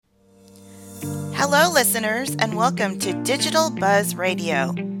Hello, listeners, and welcome to Digital Buzz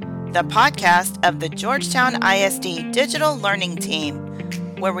Radio, the podcast of the Georgetown ISD Digital Learning Team,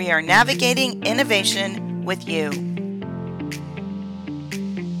 where we are navigating innovation with you.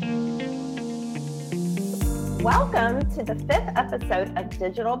 Welcome to the 5th episode of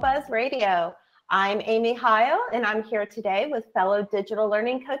Digital Buzz Radio. I'm Amy Heil, and I'm here today with fellow digital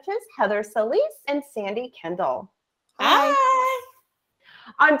learning coaches Heather Solis and Sandy Kendall. Hi.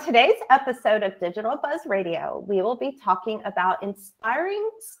 On today's episode of Digital Buzz Radio, we will be talking about inspiring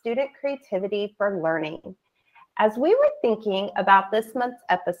student creativity for learning. As we were thinking about this month's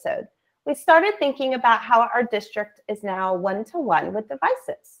episode, we started thinking about how our district is now one-to-one with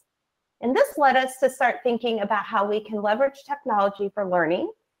devices. And this led us to start thinking about how we can leverage technology for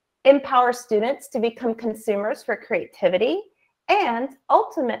learning, empower students to become consumers for creativity, and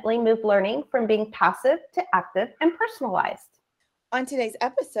ultimately move learning from being passive to active and personalized. On today's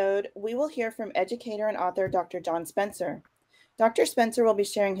episode, we will hear from educator and author Dr. John Spencer. Dr. Spencer will be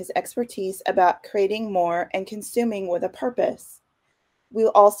sharing his expertise about creating more and consuming with a purpose. We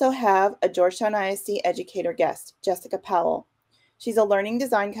will also have a Georgetown ISD educator guest, Jessica Powell. She's a learning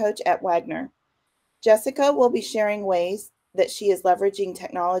design coach at Wagner. Jessica will be sharing ways that she is leveraging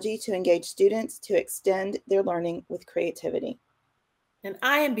technology to engage students to extend their learning with creativity. And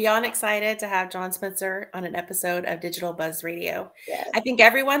I am beyond excited to have John Spencer on an episode of Digital Buzz Radio. Yes. I think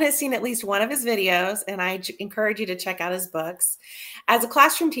everyone has seen at least one of his videos, and I encourage you to check out his books. As a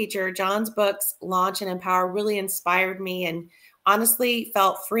classroom teacher, John's books, Launch and Empower, really inspired me and honestly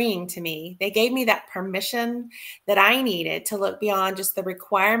felt freeing to me. They gave me that permission that I needed to look beyond just the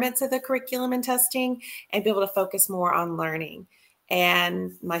requirements of the curriculum and testing and be able to focus more on learning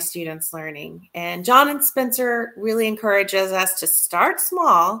and my students' learning. And John and Spencer really encourages us to start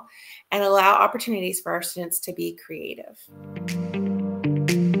small and allow opportunities for our students to be creative.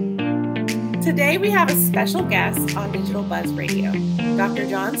 Today, we have a special guest on Digital Buzz Radio. Dr.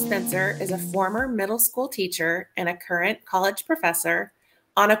 John Spencer is a former middle school teacher and a current college professor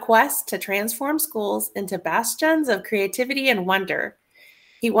on a quest to transform schools into bastions of creativity and wonder.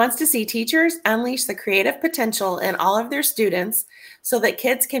 He wants to see teachers unleash the creative potential in all of their students so that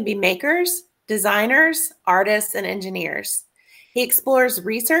kids can be makers, designers, artists, and engineers. He explores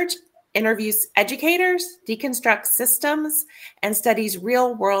research, interviews educators, deconstructs systems, and studies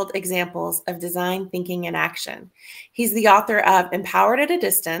real-world examples of design thinking in action. He's the author of Empowered at a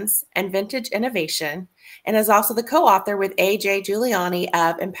Distance and Vintage Innovation, and is also the co-author with A.J. Giuliani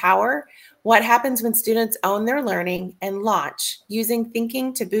of Empower: What Happens When Students Own Their Learning, and Launch: Using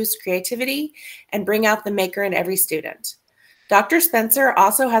Thinking to Boost Creativity and Bring Out the Maker in Every Student. Dr. Spencer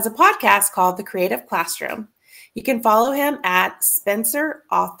also has a podcast called The Creative Classroom. You can follow him at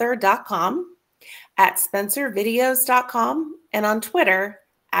spencerauthor.com, at spencervideos.com, and on Twitter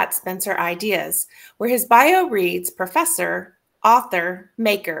at SpencerIdeas, where his bio reads professor, author,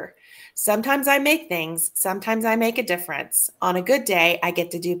 maker. Sometimes I make things, sometimes I make a difference. On a good day, I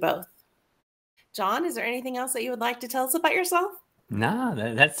get to do both. John, is there anything else that you would like to tell us about yourself? No,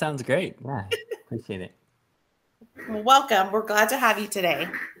 that sounds great. Yeah, appreciate it. Well, welcome. We're glad to have you today.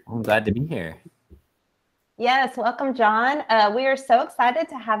 I'm glad to be here. Yes, welcome, John. We are so excited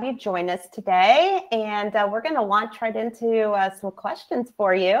to have you join us today, and we're going to launch right into some questions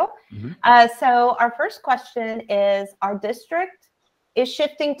for you. So our first question is, our district is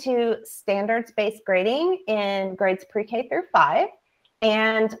shifting to standards-based grading in grades pre-K through 5,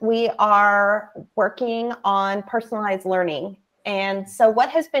 and we are working on personalized learning. And so what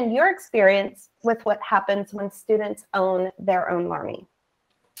has been your experience with what happens when students own their own learning?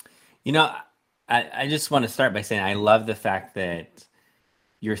 You know, I just want to start by saying I love the fact that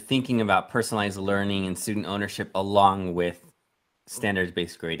you're thinking about personalized learning and student ownership along with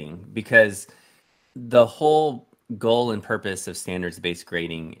standards-based grading, because the whole goal and purpose of standards-based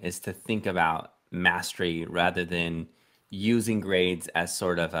grading is to think about mastery rather than using grades as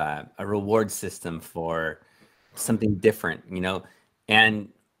sort of a reward system for something different, you know. And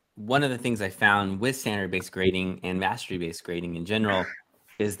one of the things I found with standard-based grading and mastery-based grading in general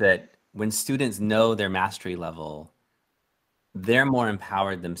is that when students know their mastery level, they're more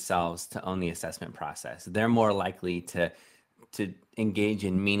empowered themselves to own the assessment process. They're more likely to engage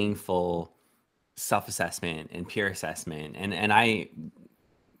in meaningful self-assessment and peer assessment. And I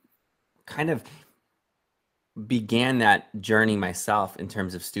kind of began that journey myself in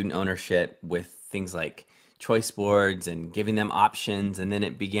terms of student ownership with things like choice boards and giving them options. And then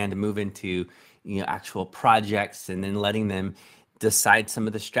it began to move into, actual projects, and then letting them decide some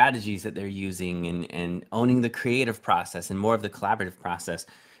of the strategies that they're using, and owning the creative process and more of the collaborative process.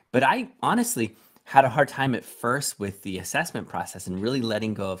 But I honestly, had a hard time at first with the assessment process and really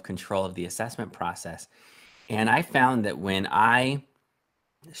letting go of control of the assessment process. And I found that when I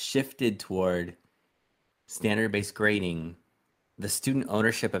shifted toward standard-based grading, the student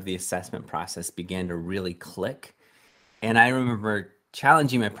ownership of the assessment process began to really click. And I remember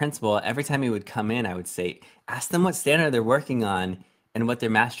challenging my principal. Every time he would come in, I would say, ask them what standard they're working on and what their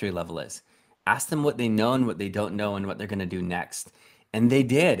mastery level is. Ask them what they know and what they don't know and what they're going to do next. And they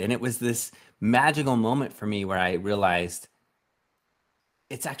did. And it was this magical moment for me where I realized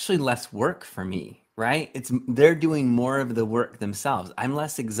it's actually less work for me, right? They're doing more of the work themselves. I'm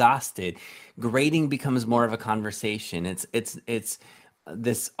less exhausted. Grading becomes more of a conversation. It's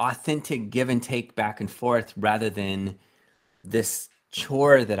this authentic give and take back and forth rather than this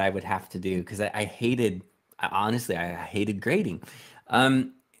chore that I would have to do, because I hated grading.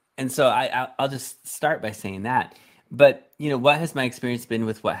 And so I'll just start by saying that. But, what has my experience been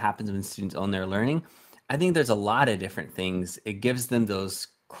with what happens when students own their learning? I think there's a lot of different things. It gives them those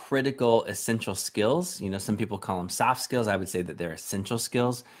critical, essential skills. Some people call them soft skills. I would say that they're essential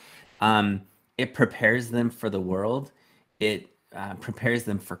skills. It prepares them for the world. It prepares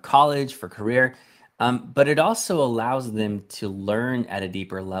them for college, for career. But it also allows them to learn at a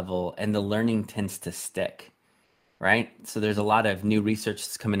deeper level, and the learning tends to stick, right? So there's a lot of new research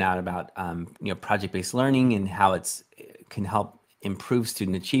that's coming out about project-based learning and how it can help improve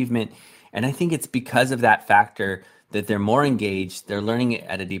student achievement. And I think it's because of that factor that they're more engaged, they're learning it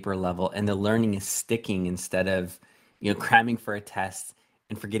at a deeper level, and the learning is sticking instead of cramming for a test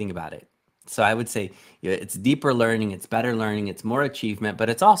and forgetting about it. So I would say it's deeper learning, it's better learning, it's more achievement, but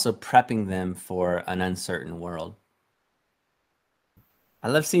it's also prepping them for an uncertain world. I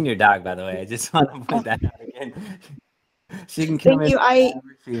love seeing your dog, by the way. I just want to point that out again. She can come in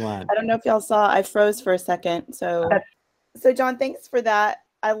whenever she wants. I don't know if y'all saw, I froze for a second. So John, thanks for that.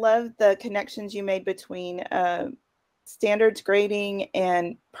 I love the connections you made between standards grading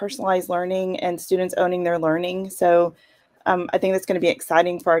and personalized learning and students owning their learning. So I think that's going to be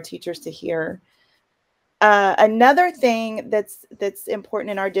exciting for our teachers to hear. Another thing that's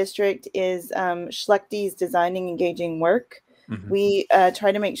important in our district is Schlechty's Designing Engaging Work. Mm-hmm. We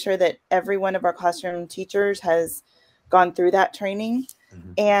try to make sure that every one of our classroom teachers has gone through that training.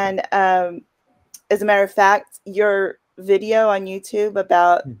 Mm-hmm. And as a matter of fact, your video on YouTube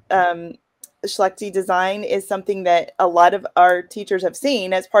about Schlechte design is something that a lot of our teachers have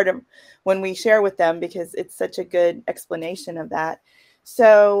seen as part of when we share with them, because it's such a good explanation of that.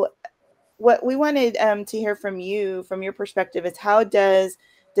 So what we wanted to hear from you, from your perspective, is how does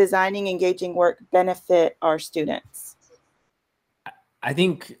designing engaging work benefit our students? I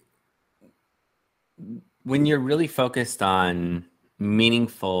think when you're really focused on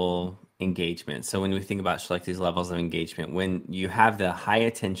meaningful engagement, so when we think about Schlechte's levels of engagement, when you have the high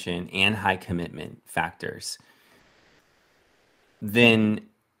attention and high commitment factors, then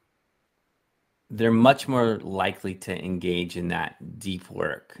they're much more likely to engage in that deep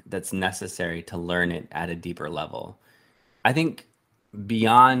work that's necessary to learn it at a deeper level. I think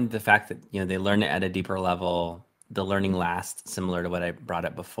beyond the fact that they learn it at a deeper level, the learning lasts, similar to what I brought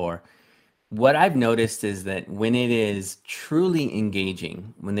up before. What I've noticed is that when it is truly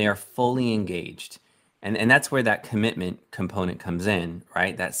engaging, when they are fully engaged, and that's where that commitment component comes in,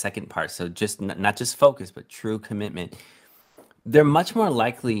 right? That second part. So just not just focus, but true commitment. They're much more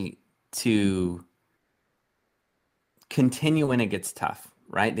likely to continue when it gets tough,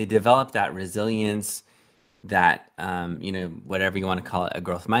 right? They develop that resilience, that, whatever you want to call it, a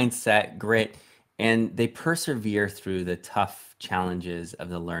growth mindset, grit, and they persevere through the tough challenges of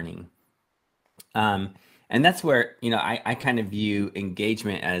the learning. And that's where, I kind of view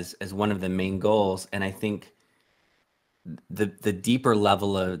engagement as one of the main goals. And I think the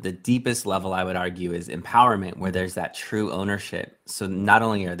deepest level, I would argue, is empowerment, where there's that true ownership. So not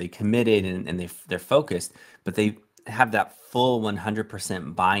only are they committed and they're focused, but they have that full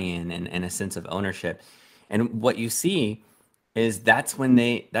 100% buy-in and a sense of ownership. And what you see is that's when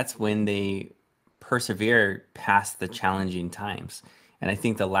they persevere past the challenging times. And I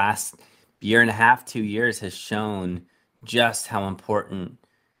think the last year and a half, 2 years has shown just how important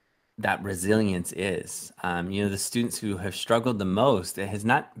that resilience is. The students who have struggled the most, it has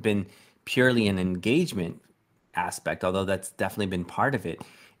not been purely an engagement aspect, although that's definitely been part of it.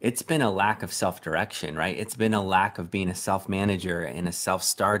 It's been a lack of self-direction, right? It's been a lack of being a self-manager and a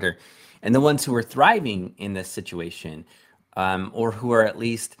self-starter. And the ones who are thriving in this situation, or who are at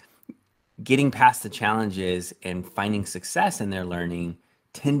least getting past the challenges and finding success in their learning,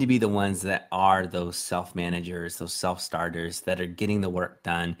 tend to be the ones that are those self-managers, those self-starters that are getting the work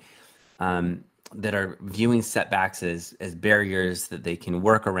done, that are viewing setbacks as barriers that they can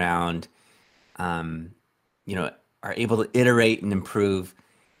work around, you know, are able to iterate and improve.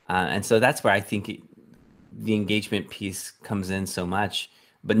 And so that's where I think the engagement piece comes in so much,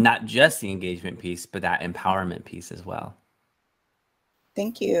 but not just the engagement piece, but that empowerment piece as well.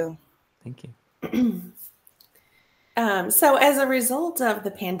 Thank you. Thank you. So as a result of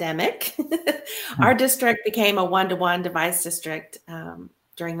the pandemic, our district became a one-to-one device district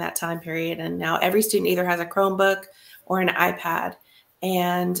during that time period. And now every student either has a Chromebook or an iPad.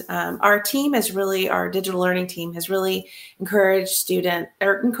 And our digital learning team has really encouraged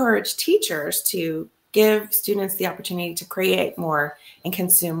teachers to give students the opportunity to create more and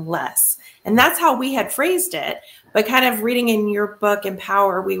consume less. And that's how we had phrased it. But kind of reading in your book,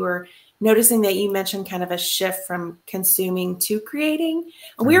 Empower, we were noticing that you mentioned kind of a shift from consuming to creating.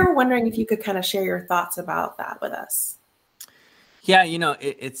 And we were wondering if you could kind of share your thoughts about that with us. Yeah,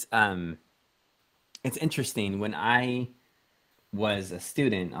 it's interesting. When I was a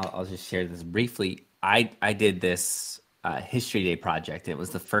student, I'll just share this briefly. I did this History Day project. It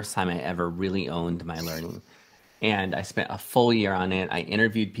was the first time I ever really owned my learning. And I spent a full year on it. I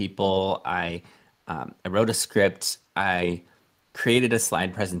interviewed people. I wrote a script. I created a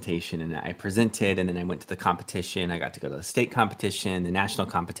slide presentation, and I presented, and then I went to the competition. I got to go to the state competition, the national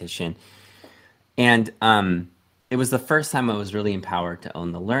competition. And it was the first time I was really empowered to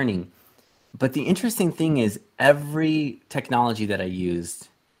own the learning. But the interesting thing is every technology that I used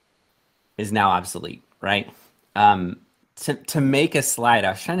is now obsolete, right? To make a slide,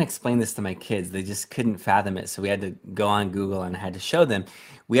 I was trying to explain this to my kids. They just couldn't fathom it. So we had to go on Google and I had to show them.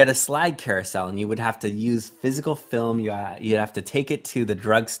 We had a slide carousel, and you would have to use physical film. You'd have to take it to the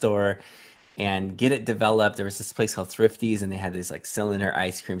drugstore and get it developed. There was this place called Thrifty's, and they had this like cylinder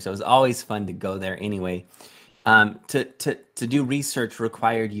ice cream. So it was always fun to go there anyway. To do research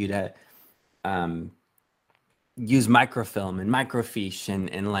required you to use microfilm and microfiche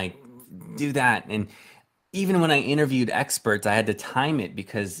and like do that. And even when I interviewed experts, I had to time it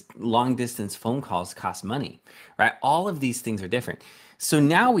because long distance phone calls cost money, right? All of these things are different. So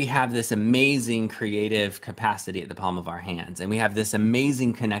now we have this amazing creative capacity at the palm of our hands, and we have this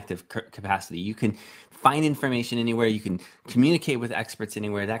amazing connective capacity. You can find information anywhere, you can communicate with experts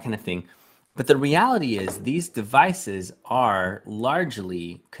anywhere, that kind of thing. But the reality is these devices are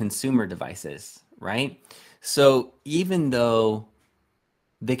largely consumer devices, right? So even though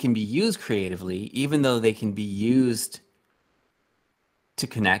they can be used creatively, even though they can be used to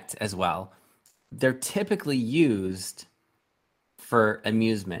connect as well, they're typically used for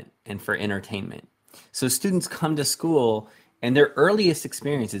amusement and for entertainment. So students come to school, and their earliest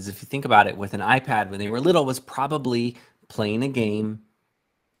experiences, if you think about it, with an iPad when they were little, was probably playing a game,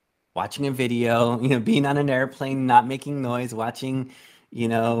 watching a video, being on an airplane, not making noise, watching,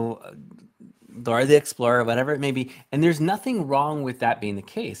 Dora the Explorer, whatever it may be. And there's nothing wrong with that being the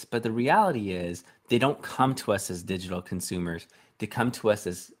case. But the reality is they don't come to us as digital consumers. They come to us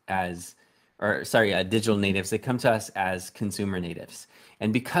digital natives. They come to us as consumer natives.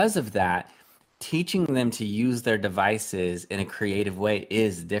 And because of that, teaching them to use their devices in a creative way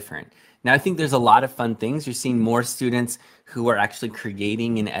is different. Now, I think there's a lot of fun things. You're seeing more students who are actually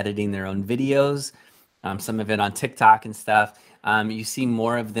creating and editing their own videos, some of it on TikTok and stuff. You see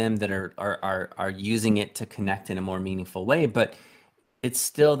more of them that are using it to connect in a more meaningful way, but it's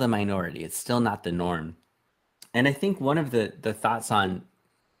still the minority. It's still not the norm. And I think one of the thoughts on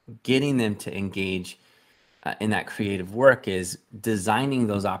getting them to engage in that creative work is designing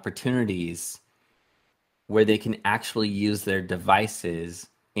those opportunities where they can actually use their devices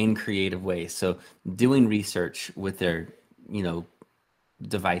in creative ways. So doing research with their,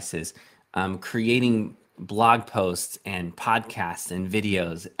 devices, creating blog posts and podcasts and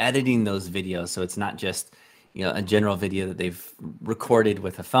videos, editing those videos so it's not just, a general video that they've recorded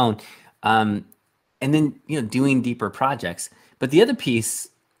with a phone, and then, doing deeper projects. But the other piece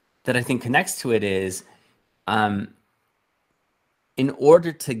that I think connects to it is, in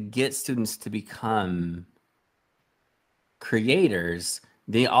order to get students to become creators,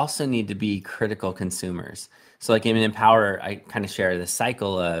 they also need to be critical consumers. So like in Empower, I kind of share the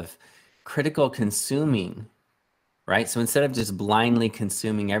cycle of critical consuming, right? So instead of just blindly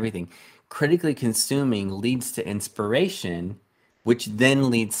consuming everything, critically consuming leads to inspiration, which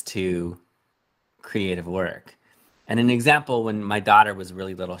then leads to creative work. And an example, when my daughter was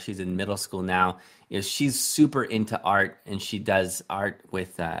really little, she's in middle school now, she's super into art, and she does art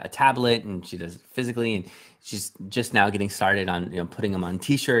with a tablet, and she does it physically, and she's just now getting started on putting them on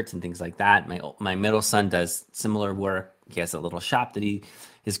t-shirts and things like that. My middle son does similar work. He has a little shop that he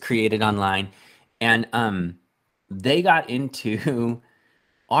has created online, and they got into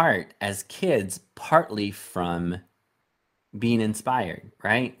art as kids partly from being inspired,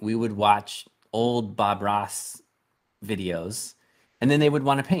 right? We would watch old Bob Ross videos, and then they would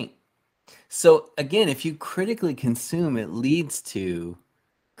want to paint. So again, if you critically consume, it leads to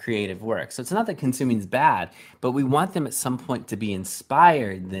creative work. So it's not that consuming is bad, but we want them at some point to be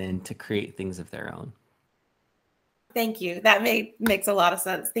inspired then to create things of their own. Thank you. That makes a lot of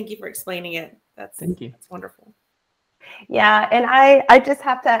sense. Thank you for explaining it. Thank you. That's wonderful. Yeah, and I just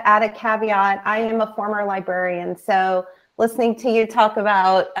have to add a caveat. I am a former librarian, so listening to you talk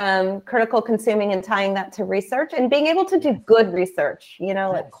about critical consuming and tying that to research and being able to do good research,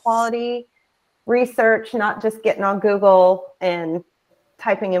 like quality research, not just getting on Google and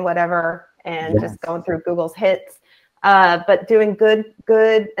typing in whatever and just going through Google's hits, but doing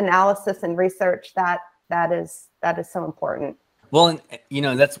good analysis and research. That is so important. Well,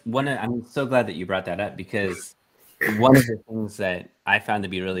 and that's I'm so glad that you brought that up, because one of the things that I found to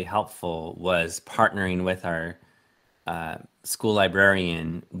be really helpful was partnering with our school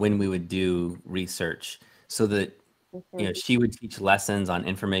librarian when we would do research, so that she would teach lessons on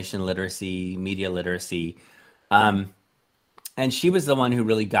information literacy, media literacy, and she was the one who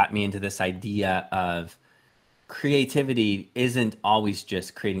really got me into this idea of creativity isn't always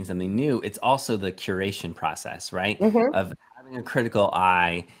just creating something new. It's also the curation process, right? Of having a critical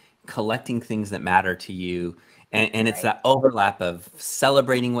eye, collecting things that matter to you. And it's that overlap of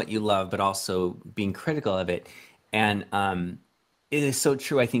celebrating what you love, but also being critical of it. And it is so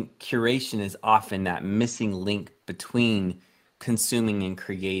true. I think curation is often that missing link between consuming and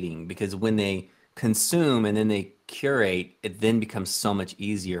creating, because when they consume and then they curate, it then becomes so much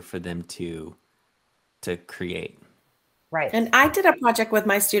easier for them to create. Right. And I did a project with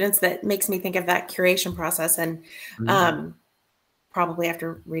my students that makes me think of that curation process, and probably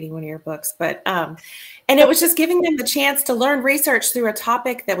after reading one of your books, but and it was just giving them the chance to learn research through a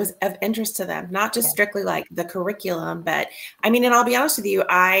topic that was of interest to them, not just strictly like the curriculum. But I mean, and I'll be honest with you,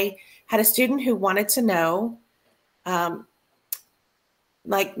 I had a student who wanted to know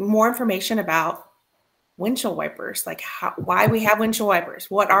like more information about windshield wipers, like why we have windshield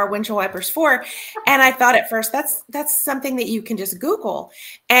wipers, what are windshield wipers for. And I thought at first that's something that you can just Google.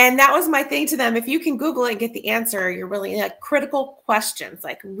 And that was my thing to them. If you can Google it and get the answer, you're really like critical questions,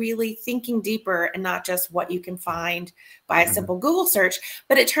 like really thinking deeper and not just what you can find by a simple Google search.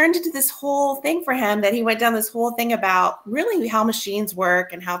 But it turned into this whole thing for him, that he went down this whole thing about really how machines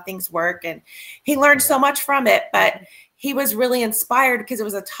work and how things work. And he learned so much from it, but he was really inspired because it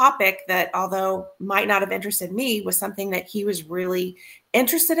was a topic that, although might not have interested me, was something that he was really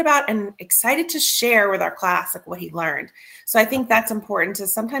interested about and excited to share with our class, like what he learned. So I think that's important, to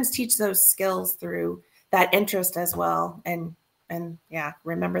sometimes teach those skills through that interest as well. And yeah,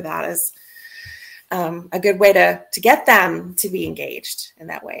 remember that as a good way to get them to be engaged in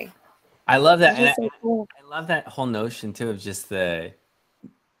that way. I love that. And I love that whole notion too, of just the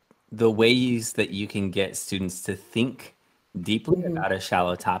ways that you can get students to think deeply about a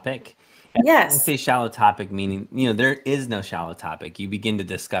shallow topic. And yes. I say shallow topic, meaning, there is no shallow topic. You begin to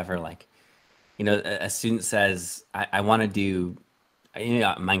discover, like, a student says, I want to do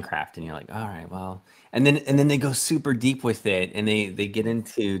Minecraft, and you're like, all right, well, and then they go super deep with it, and they get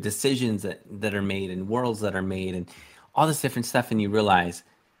into decisions that are made and worlds that are made and all this different stuff. And you realize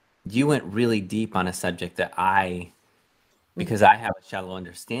you went really deep on a subject that because I have a shallow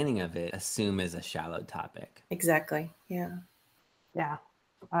understanding of it, assume is a shallow topic. Exactly. Yeah. Yeah.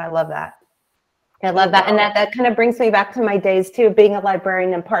 I love that. I love that. And that kind of brings me back to my days too, being a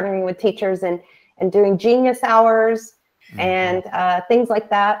librarian and partnering with teachers and doing genius hours and things like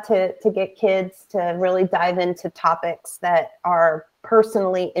that to get kids to really dive into topics that are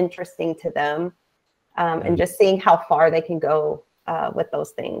personally interesting to them, and just seeing how far they can go with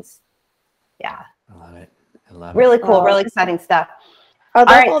those things. Yeah. I love it. Really cool, really exciting stuff. I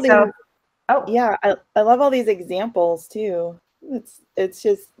love all these examples too. It's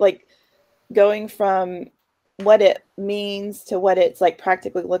just like going from what it means to what it's like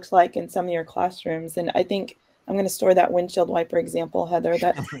practically looks like in some of your classrooms. And I think I'm going to store that windshield wiper example, Heather.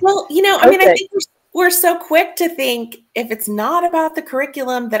 Well, I mean, I think we're so quick to think, if it's not about the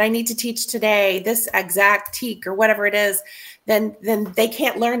curriculum that I need to teach today, this exact TEK or whatever it is, then they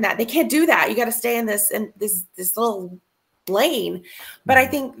can't learn that. They can't do that. You got to stay in this little lane. But I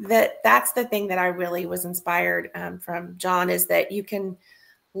think that's the thing that I really was inspired from John, is that you can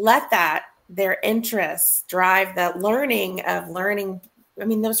let their interests drive that learning. I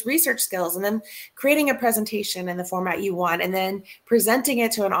mean, those research skills, and then creating a presentation in the format you want, and then presenting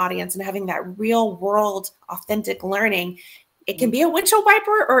it to an audience and having that real world authentic learning. It can be a windshield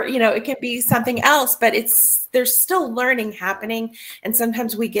wiper, or, it can be something else, but there's still learning happening. And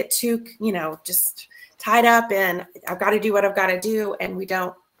sometimes we get too, just tied up in, I've got to do what I've got to do. And we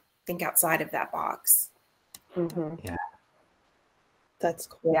don't think outside of that box. Mm-hmm. Yeah. That's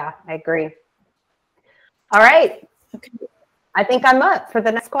cool. Yeah, I agree. All right. Okay. I think I'm up for the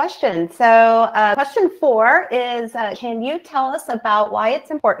next question. So question 4 is, can you tell us about why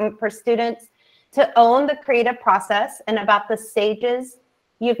it's important for students to own the creative process and about the stages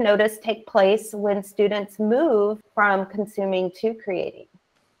you've noticed take place when students move from consuming to creating?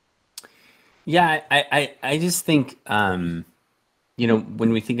 Yeah, I just think, you know,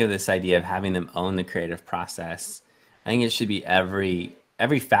 when we think of this idea of having them own the creative process, I think it should be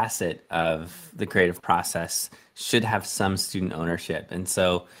every facet of the creative process should have some student ownership. And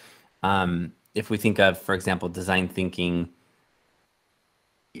so if we think of, for example, design thinking,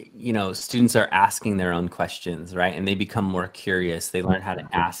 you know, students are asking their own questions, right? And they become more curious. They learn how to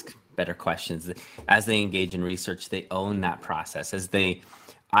ask better questions. As they engage in research, they own that process. As they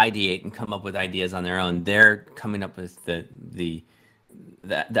ideate and come up with ideas on their own, they're coming up with the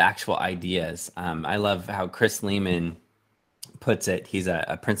actual ideas. I love how Chris Lehman puts it. He's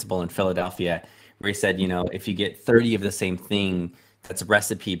a principal in Philadelphia, where he said, you know, if you get 30 of the same thing, that's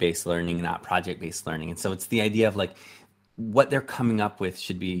recipe-based learning, not project-based learning. And so it's the idea of like what they're coming up with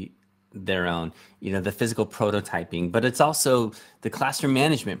should be their own, you know, the physical prototyping, but it's also the classroom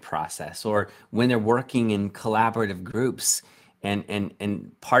management process, or when they're working in collaborative groups,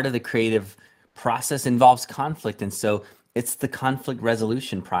 and part of the creative process involves conflict. And so it's the conflict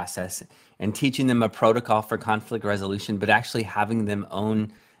resolution process and teaching them a protocol for conflict resolution, but actually having them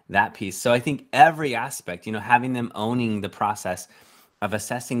own that piece. So I think every aspect, you know, having them owning the process of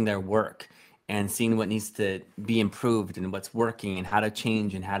assessing their work and seeing what needs to be improved and what's working and how to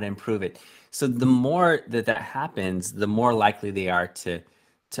change and how to improve it. So the more that happens, the more likely they are to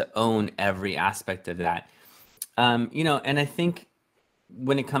own every aspect of that. You know, and I think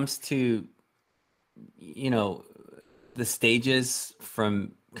when it comes to, you know, the stages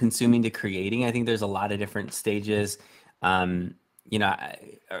from consuming to creating, I think there's a lot of different stages. You know,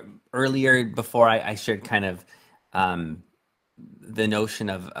 earlier before I shared kind of the notion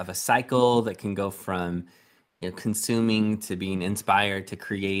of a cycle that can go from, you know, consuming to being inspired to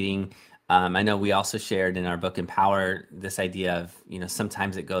creating. I know we also shared in our book Empower this idea of, you know,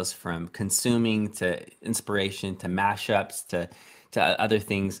 sometimes it goes from consuming to inspiration to mashups to other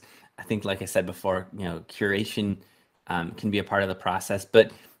things. I think, like I said before, you know, curation can be a part of the process.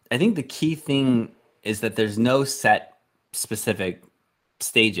 But I think the key thing is that there's no set specific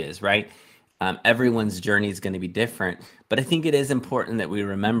stages, right? Everyone's journey is going to be different. But I think it is important that we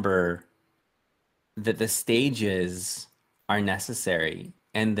remember that the stages are necessary,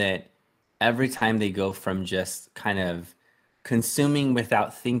 and that every time they go from just kind of consuming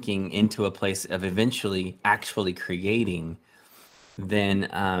without thinking into a place of eventually actually creating, then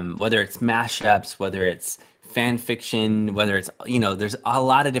whether it's mashups, whether it's fan fiction, whether it's, you know, there's a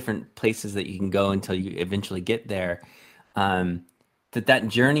lot of different places that you can go until you eventually get there. That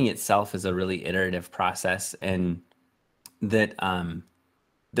journey itself is a really iterative process, and that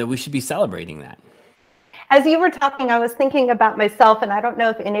that we should be celebrating that. As you were talking, I was thinking about myself, and I don't know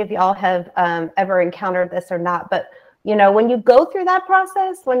if any of y'all have ever encountered this or not, but you know, when you go through that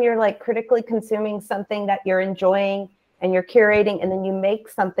process, when you're like critically consuming something that you're enjoying and you're curating, and then you make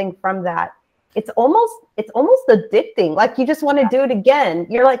something from that, it's almost addicting. Like you just want to do it again.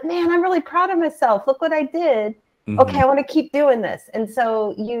 You're like, man, I'm really proud of myself. Look what I did. Mm-hmm. Okay, I want to keep doing this. And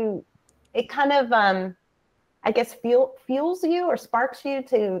so it kind of, I guess, fuels you or sparks you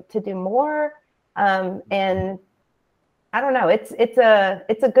to do more. And I don't know, it's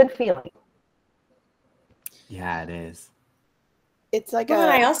a good feeling. Yeah, it is. It's like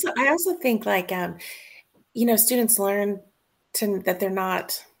I also think, like, you know, students learn that they're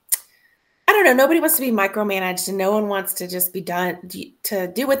not, I don't know, nobody wants to be micromanaged, and no one wants to just be done to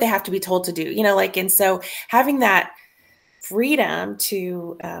do what they have to be told to do, you know, like, and so having that freedom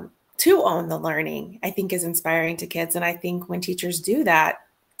to own the learning, I think, is inspiring to kids. And I think when teachers do that,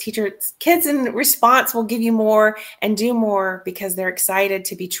 kids in response will give you more and do more because they're excited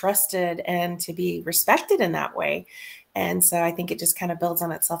to be trusted and to be respected in that way. And so I think it just kind of builds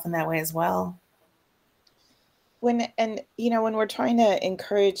on itself in that way as well. When we're trying to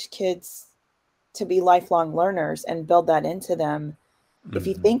encourage kids to be lifelong learners and build that into them, mm-hmm. if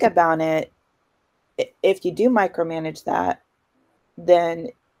you think about it, if you do micromanage that, then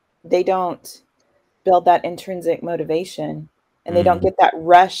they don't build that intrinsic motivation. And they don't get that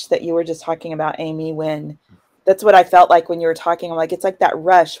rush that you were just talking about, Amy, when that's what I felt like when you were talking. I'm like, it's like that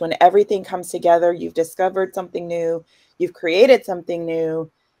rush when everything comes together. You've discovered something new, you've created something new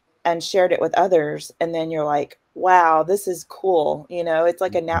and shared it with others. And then you're like, wow, this is cool. You know, it's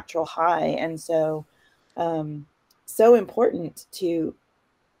like a natural high. And so, so important to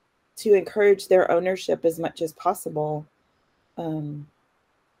to encourage their ownership as much as possible,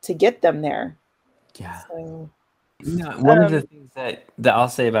 to get them there. Yeah. So, One of the things that I'll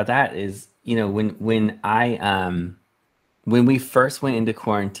say about that is, when we first went into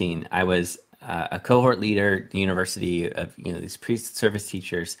quarantine, I was a cohort leader at the University of, these pre-service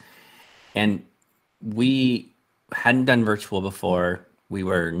teachers, and we hadn't done virtual before. We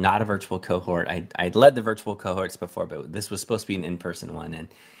were not a virtual cohort. I'd led the virtual cohorts before, but this was supposed to be an in-person one, and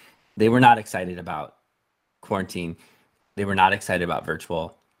they were not excited about quarantine. They were not excited about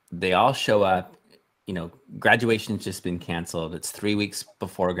virtual. They all show up, graduation's just been canceled. It's 3 weeks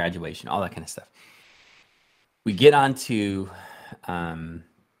before graduation, all that kind of stuff. We get onto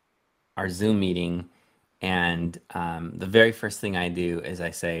our Zoom meeting, and the very first thing I do is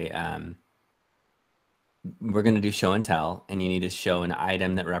I say, we're going to do show and tell, and you need to show an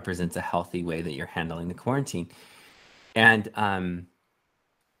item that represents a healthy way that you're handling the quarantine. And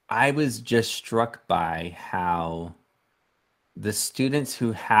I was just struck by how the students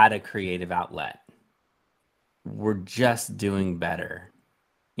who had a creative outlet were just doing better.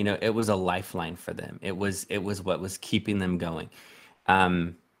 It was a lifeline for them. It was what was keeping them going.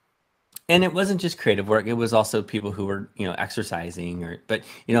 And it wasn't just creative work. It was also people who were, exercising but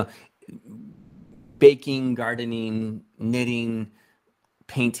baking, gardening, knitting,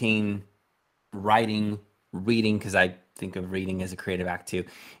 painting, writing, reading, because I think of reading as a creative act too.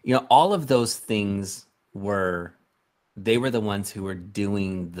 All of those things were the ones who were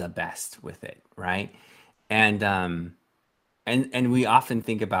doing the best with it, right? And we often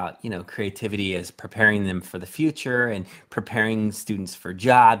think about, creativity as preparing them for the future and preparing students for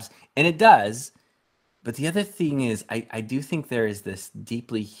jobs, and it does. But the other thing is, I do think there is this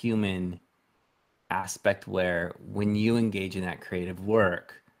deeply human aspect where when you engage in that creative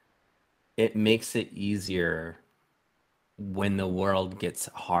work, it makes it easier when the world gets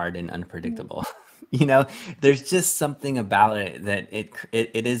hard and unpredictable. There's just something about it that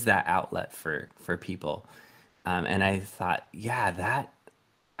it is that outlet for people. And I thought,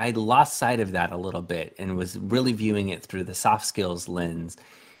 I lost sight of that a little bit and was really viewing it through the soft skills lens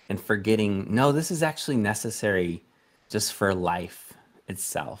and forgetting, no, this is actually necessary just for life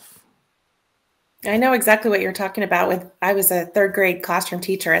itself. I know exactly what you're talking about. I was a third grade classroom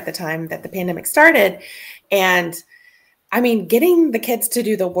teacher at the time that the pandemic started. And getting the kids to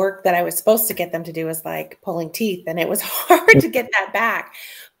do the work that I was supposed to get them to do was like pulling teeth, and it was hard to get that back.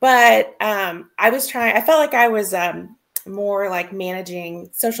 But I felt like I was more like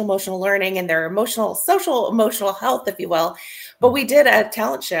managing social emotional learning and their social emotional health, if you will. But we did a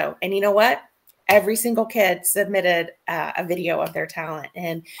talent show, and you know what? Every single kid submitted a video of their talent,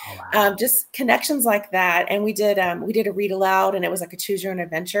 and just connections like that. And we did a read aloud, and it was like a choose your own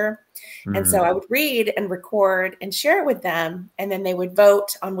adventure. Mm-hmm. And so I would read and record and share it with them, and then they would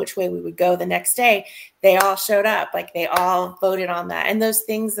vote on which way we would go the next day. They all showed up, like they all voted on that. And those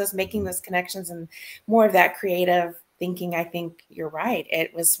things, making those connections and more of that creative thinking, I think you're right.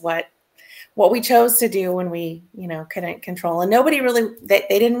 It was what we chose to do when we, couldn't control, and nobody really, they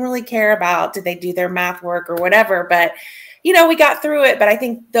didn't really care about, did they do their math work or whatever, but, we got through it. But I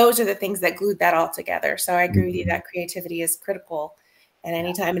think those are the things that glued that all together. So I agree with you that creativity is critical at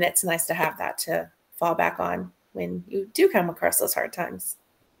any time. And it's nice to have that to fall back on when you do come across those hard times.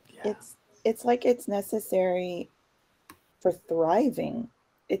 Yeah. It's like it's necessary for thriving.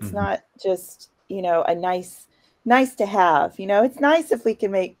 It's not just, a nice to have, it's nice if we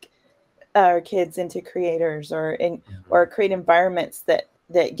can make our kids into creators or create environments that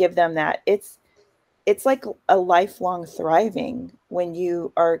give them that. It's like a lifelong thriving when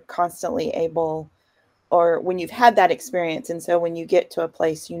you are constantly able, or when you've had that experience. And so when you get to a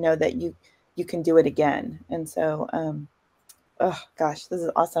place, that you can do it again. And so, oh gosh, this is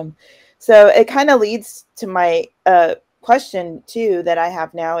awesome. So it kind of leads to my question too, that I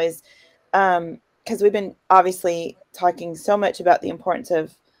have now is, because we've been obviously talking so much about the importance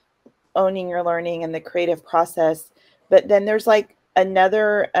of owning your learning and the creative process, but then there's like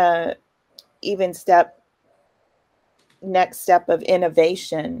another next step of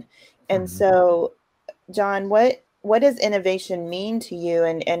innovation. And so, John, what does innovation mean to you,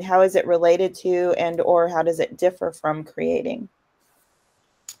 and how is it related to, or how does it differ from creating?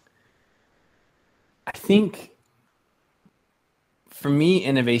 I think for me,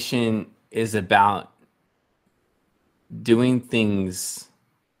 innovation is about doing things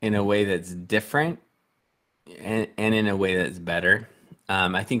in a way that's different and in a way that's better.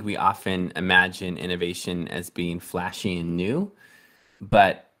 I think we often imagine innovation as being flashy and new,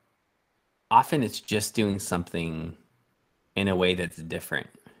 but often it's just doing something in a way that's different.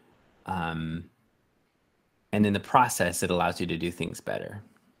 And in the process, it allows you to do things better.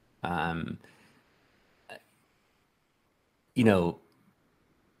 Um, you know,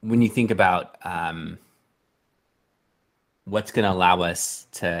 when you think about what's going to allow us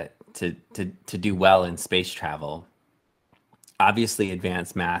to do well in space travel, obviously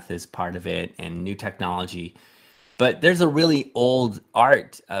advanced math is part of it and new technology. But there's a really old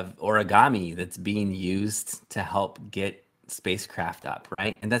art of origami that's being used to help get spacecraft up,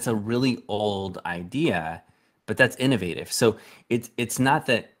 right? And that's a really old idea, but that's innovative. So it's not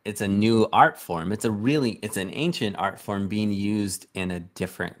that it's a new art form. It's an ancient art form being used in a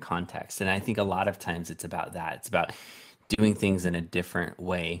different context. And I think a lot of times it's about that. It's about doing things in a different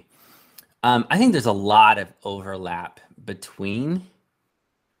way. I think there's a lot of overlap between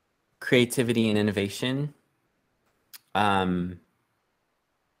creativity and innovation. But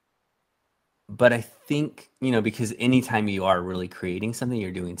I think, because anytime you are really creating something,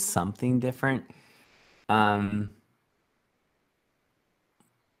 you're doing something different. But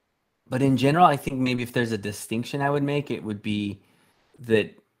in general, I think maybe if there's a distinction I would make, it would be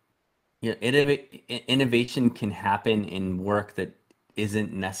that innovation can happen in work that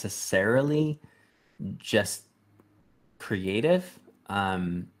isn't necessarily just creative.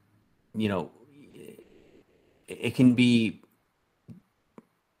 It can be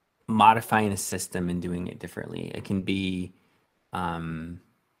modifying a system and doing it differently. It can be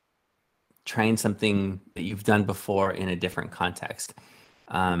trying something that you've done before in a different context.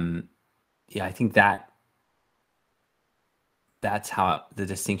 I think that's how the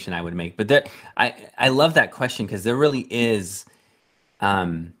distinction I would make. But I love that question because there really is.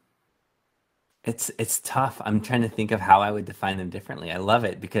 It's tough. I'm trying to think of how I would define them differently. I love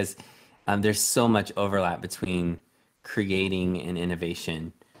it because there's so much overlap between creating and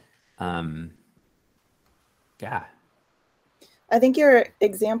innovation. Yeah. I think your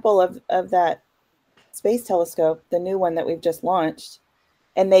example of that space telescope, the new one that we've just launched,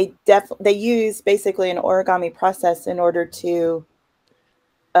 and they use basically an origami process in order to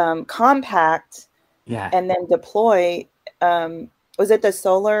compact and then deploy. Was it the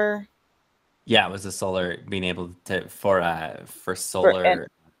solar? Yeah, it was the solar, being able to for solar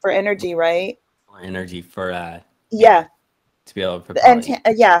for energy, right? For energy for to be able to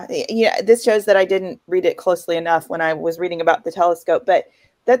propel this shows that I didn't read it closely enough when I was reading about the telescope, but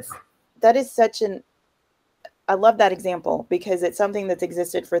that is such I love that example because it's something that's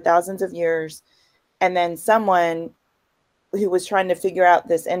existed for thousands of years, and then someone who was trying to figure out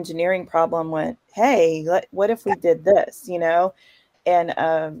this engineering problem went, hey, what if we did this,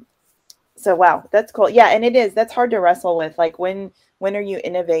 and so wow, that's cool. Yeah, and that's hard to wrestle with, like when are you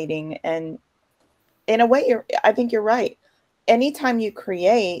innovating? And in a way, I think you're right. Anytime you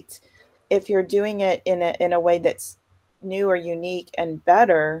create, if you're doing it in a way that's new or unique and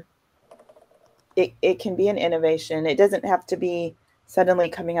better, it can be an innovation. It doesn't have to be suddenly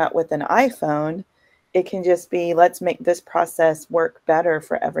coming out with an iPhone. It can just be, let's make this process work better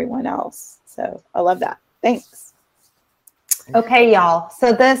for everyone else. So I love that. Thanks. Okay, y'all.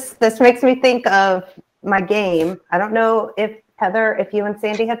 So this makes me think of my game. I don't know if Heather, if you and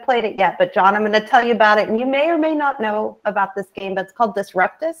Sandy had played it yet, but John, I'm going to tell you about it. And you may or may not know about this game, but it's called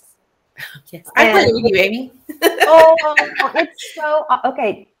Disruptus. Yes, I played it with you, Amy. It's so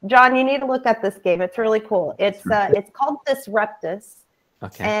okay. John, you need to look at this game. It's really cool. It's called Disruptus.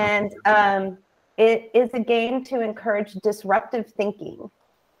 Okay. And it is a game to encourage disruptive thinking,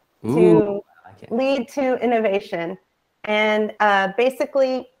 to lead to innovation. And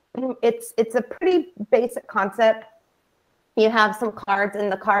basically, it's a pretty basic concept. You have some cards,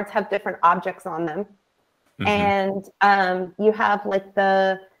 and the cards have different objects on them. Mm-hmm. And you have like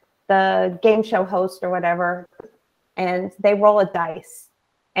the game show host or whatever, and they roll a dice.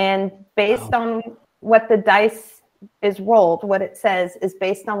 And based on what the dice is rolled, what it says is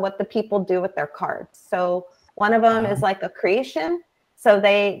based on what the people do with their cards. So one of them is like a creation. So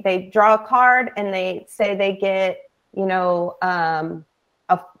they draw a card and they say they get,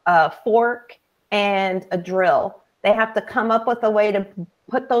 a fork and a drill. They have to come up with a way to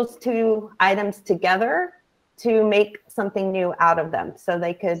put those two items together to make something new out of them. So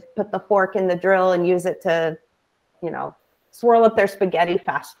they could put the fork in the drill and use it to, swirl up their spaghetti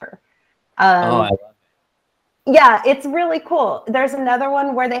faster. I love it. Yeah, it's really cool. There's another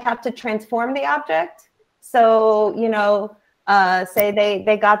one where they have to transform the object. So, say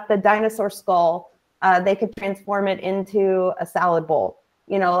they got the dinosaur skull, they could transform it into a salad bowl.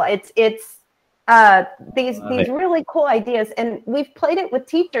 It's these really cool ideas, and we've played it with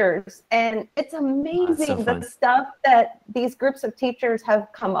teachers, and it's amazing the stuff that these groups of teachers have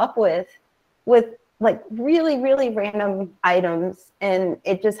come up with like really, really random items, and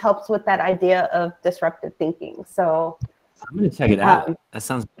it just helps with that idea of disruptive thinking. So I'm gonna check it out. That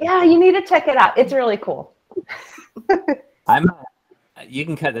sounds. Yeah, you need to check it out. It's really cool. You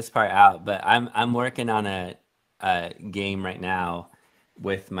can cut this part out, but I'm working on a game right now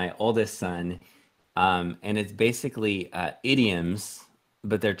with my oldest son, and it's basically idioms,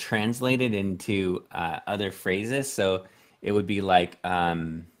 but they're translated into other phrases. So it would be like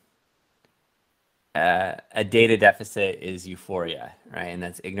a data deficit is euphoria, right? And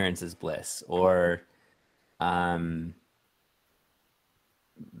that's ignorance is bliss, or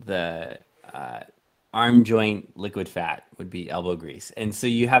the arm joint liquid fat would be elbow grease. And so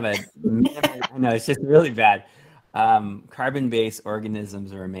you have I know it's just really bad. Carbon-based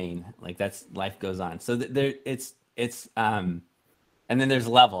organisms remain, like that's life goes on. So there it's and then there's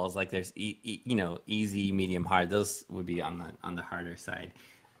levels, like there's easy, medium, hard. Those would be on the harder side.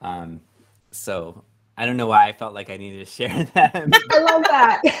 So I don't know why I felt like I needed to share that. I love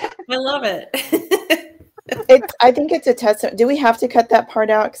that. I love it. I think it's a testament. Do we have to cut that part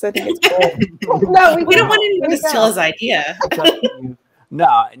out? Because I think it's cool. No, we don't want anyone to steal his idea.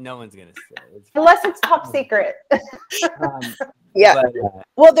 No one's gonna steal it. Unless it's top secret. Yeah. But,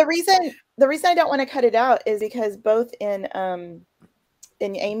 Well, the reason I don't want to cut it out is because both in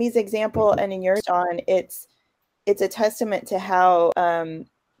Amy's example and in yours, John, it's a testament to how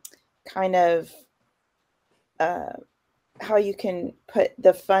how you can put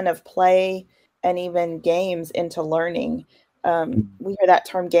the fun of play and even games into learning. We hear that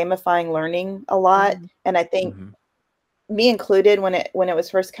term gamifying learning a lot. And I think me included, when it was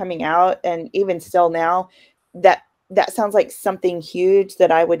first coming out, and even still now, that sounds like something huge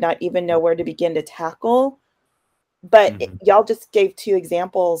that I would not even know where to begin to tackle. But y'all just gave two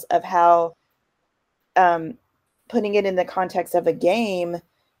examples of how putting it in the context of a game,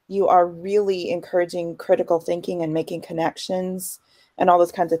 you are really encouraging critical thinking and making connections and all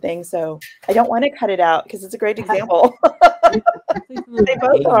those kinds of things. So I don't want to cut it out because it's a great example. They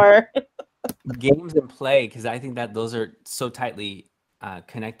both are. Games and play, because I think that those are so tightly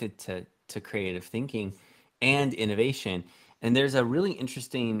connected to creative thinking and innovation. And there's a really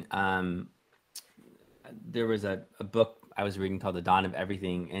interesting, there was a book I was reading called The Dawn of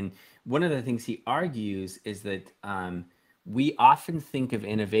Everything. And one of the things he argues is that we often think of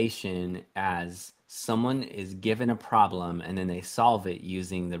innovation as someone is given a problem and then they solve it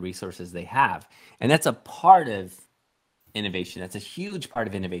using the resources they have. And that's a part of innovation. That's a huge part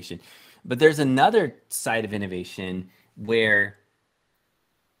of innovation. But there's another side of innovation where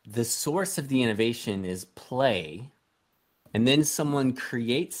the source of the innovation is play, and then someone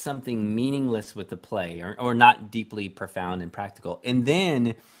creates something meaningless with the play, or not deeply profound and practical, and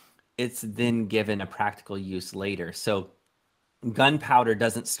then it's then given a practical use later. So gunpowder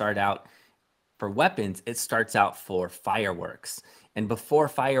doesn't start out for weapons, it starts out for fireworks. And before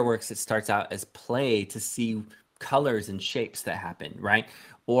fireworks, it starts out as play to see colors and shapes that happen, right?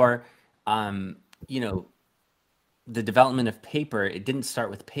 Or, the development of paper, it didn't start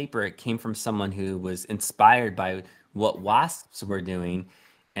with paper. It came from someone who was inspired by what wasps were doing.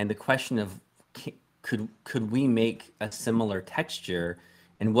 And the question of, could we make a similar texture,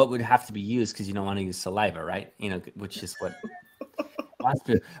 and what would have to be used? Because you don't want to use saliva, right? Which is what wasps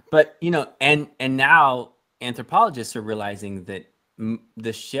do. But, and now anthropologists are realizing that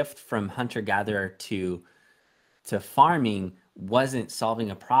the shift from hunter-gatherer to farming wasn't solving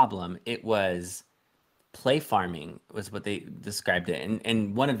a problem. It was play farming, was what they described it.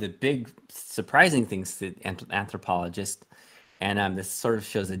 And one of the big surprising things to anthropologists, and this sort of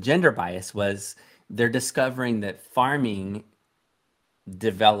shows a gender bias, was they're discovering that farming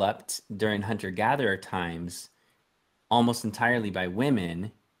developed during hunter-gatherer times almost entirely by women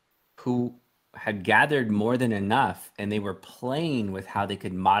who had gathered more than enough, and they were playing with how they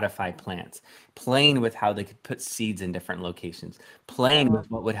could modify plants, playing with how they could put seeds in different locations, playing with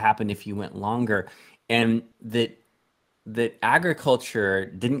what would happen if you went longer. And that agriculture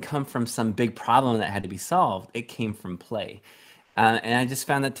didn't come from some big problem that had to be solved. It came from play. And I just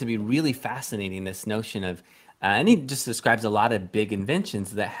found that to be really fascinating, this notion of, and he just describes a lot of big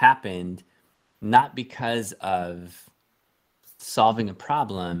inventions that happened not because of solving a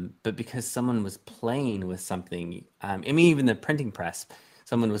problem, but because someone was playing with something. Even the printing press,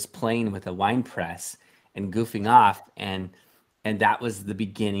 someone was playing with a wine press and goofing off, and that was the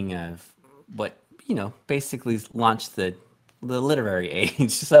beginning of what basically launched the literary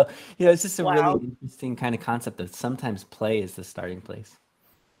age. So it's just a really interesting kind of concept that sometimes play is the starting place.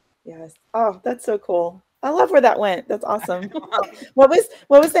 Yes. Oh, that's so cool. I love where that went. That's awesome. What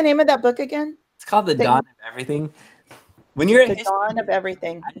was the name of that book again? It's called The Dawn of Everything. When you're The Dawn of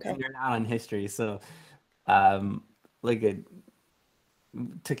Everything. Okay. You're not on history, so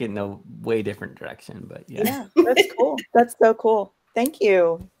took it in a way different direction, but Yeah, that's cool. That's so cool. Thank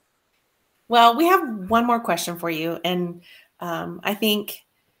you. Well, we have one more question for you. And I think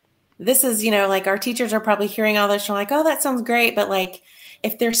this is, like our teachers are probably hearing all this. You're like, oh, that sounds great. But like,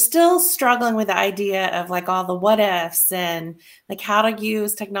 if they're still struggling with the idea of like all the what ifs and like how to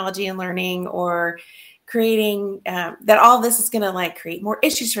use technology in learning, or creating that all this is going to like create more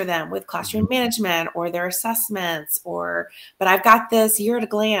issues for them with classroom management or their assessments, but I've got this year at a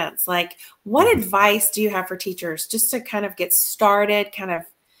glance. Like, what advice do you have for teachers just to kind of get started, kind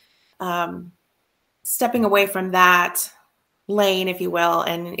of stepping away from that lane, if you will,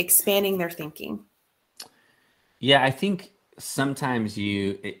 and expanding their thinking? Yeah, I think sometimes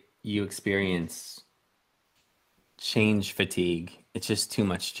you experience change fatigue. It's just too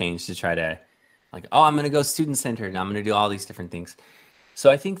much change to try to like, oh, I'm going to go student-centered and I'm going to do all these different things. So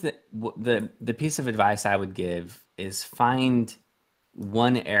I think that the piece of advice I would give is find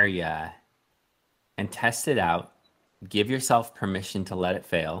one area and test it out. Give yourself permission to let it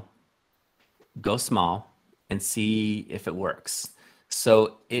fail. Go small and see if it works.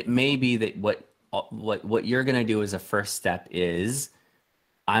 So it may be that what you're going to do as a first step is,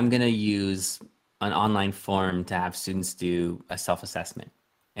 I'm going to use an online form to have students do a self-assessment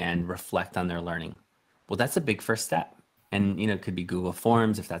and reflect on their learning. Well, that's a big first step. And, it could be Google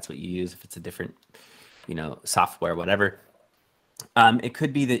Forms if that's what you use, if it's a different, software, whatever. It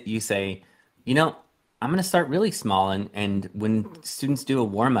could be that you say, I'm going to start really small. And when students do a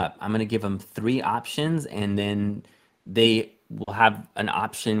warm up, I'm going to give them 3 options, and then they will have an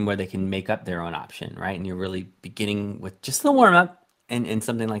option where they can make up their own option, right? And you're really beginning with just the warm up and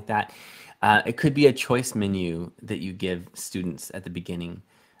something like that. It could be a choice menu that you give students at the beginning,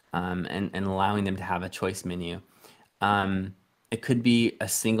 and allowing them to have a choice menu. It could be a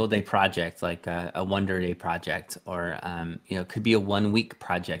single day project, like a Wonder Day project, or, it could be a 1 week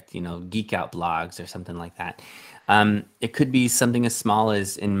project, Geek Out blogs or something like that. It could be something as small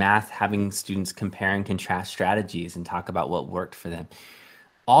as in math, having students compare and contrast strategies and talk about what worked for them.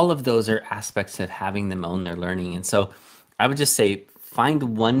 All of those are aspects of having them own their learning. And so I would just say,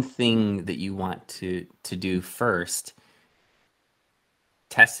 find one thing that you want to do first,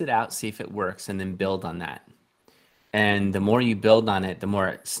 test it out, see if it works, and then build on that. And the more you build on it, the more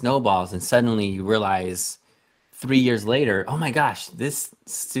it snowballs. And suddenly you realize 3 years later, oh my gosh, there's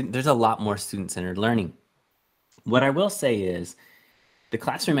a lot more student-centered learning. What I will say is the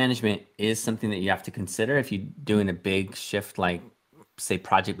classroom management is something that you have to consider if you're doing a big shift, like say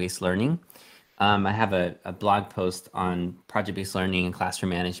project-based learning. I have a blog post on project-based learning and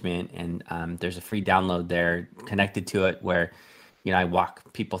classroom management, and there's a free download there connected to it where, I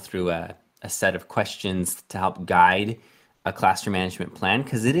walk people through a set of questions to help guide a classroom management plan,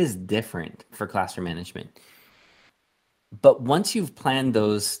 because it is different for classroom management. But once you've planned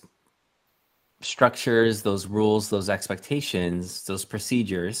those structures, those rules, those expectations, those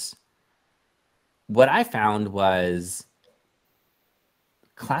procedures, what I found was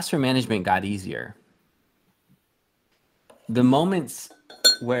classroom management got easier. The moments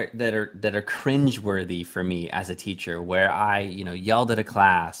that are cringeworthy for me as a teacher, where I, yelled at a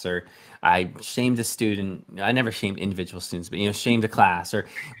class, or I shamed a student. I never shamed individual students, but, shamed a class or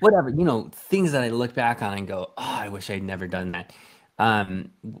whatever, things that I look back on and go, oh, I wish I'd never done that.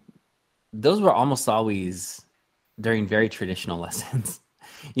 Those were almost always during very traditional lessons.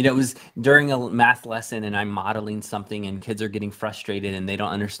 It was during a math lesson and I'm modeling something and kids are getting frustrated and they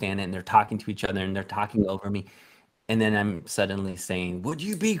don't understand it and they're talking to each other and they're talking over me. And then I'm suddenly saying, would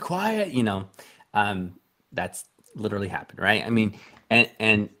you be quiet? That's literally happened, right? I mean,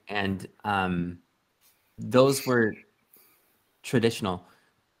 and those were traditional,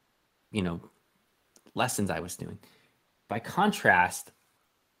 lessons I was doing. By contrast,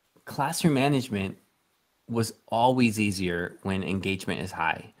 classroom management was always easier when engagement is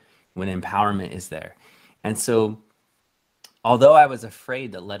high, when empowerment is there. And so, although I was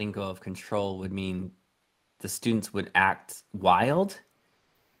afraid that letting go of control would mean the students would act wild,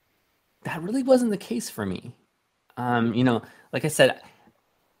 that really wasn't the case for me. Like I said,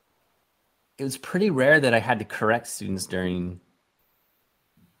 it was pretty rare that I had to correct students during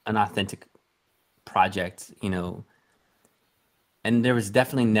an authentic project, and there was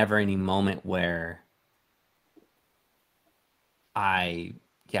definitely never any moment where I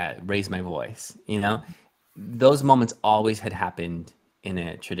raised my voice. Those moments always had happened in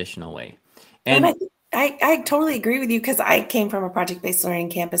a traditional way. And I totally agree with you, because I came from a project-based learning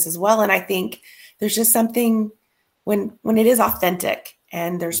campus as well. And I think there's just something when it is authentic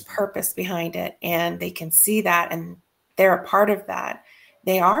and there's purpose behind it and they can see that and they're a part of that.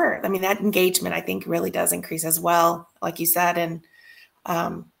 That engagement, I think, really does increase as well, like you said. And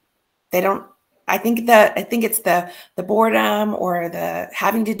They don't. I think it's the boredom or the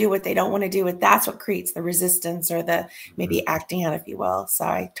having to do what they don't want to do. That's what creates the resistance or the maybe acting out, if you will. So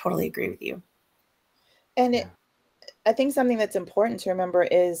I totally agree with you. And I think something that's important to remember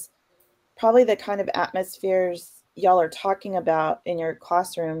is probably the kind of atmospheres y'all are talking about in your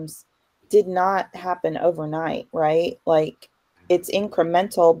classrooms did not happen overnight, right? Like it's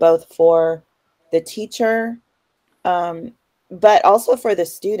incremental both for the teacher, but also for the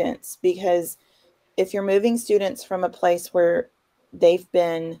students, because if you're moving students from a place where they've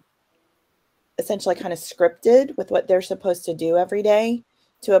been essentially kind of scripted with what they're supposed to do every day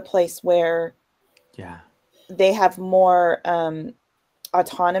to a place where they have more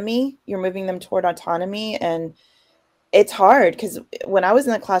autonomy, you're moving them toward autonomy. And it's hard because when I was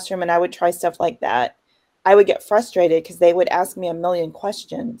in the classroom and I would try stuff like that, I would get frustrated because they would ask me a million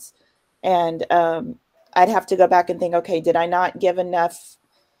questions. And I'd have to go back and think, okay, did I not give enough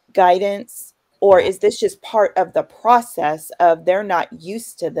guidance? Or is this just part of the process of they're not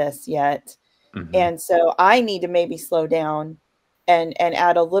used to this yet? And so I need to maybe slow down and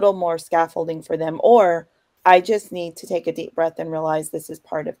add a little more scaffolding for them. Or I just need to take a deep breath and realize this is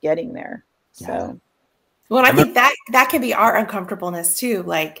part of getting there. So, well, I think that can be our uncomfortableness too,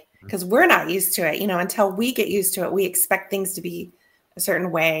 like, because we're not used to it, until we get used to it, we expect things to be a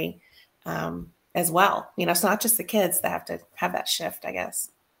certain way as well. It's not just the kids that have to have that shift, I guess.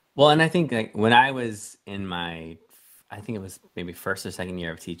 Well, and I think like when I was in I think it was maybe first or second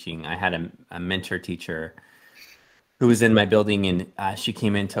year of teaching, I had a mentor teacher who was in my building, and she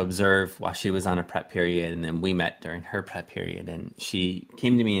came in to observe while she was on a prep period, and then we met during her prep period. And she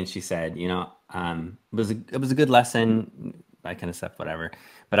came to me and she said, it was a good lesson, that kind of stuff, whatever.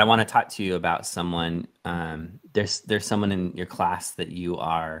 But I want to talk to you about someone. There's someone in your class that you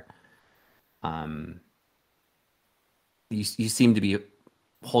are, you seem to be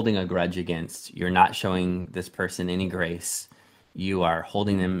holding a grudge against. You're not showing this person any grace. You are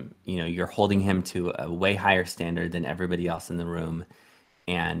holding them, you're holding him to a way higher standard than everybody else in the room.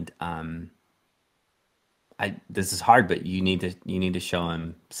 And this is hard, but you need to show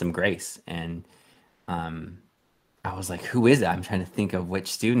him some grace. And I was like, who is it? I'm trying to think of which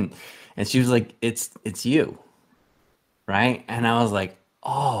student. And she was like, it's you. Right. And I was like,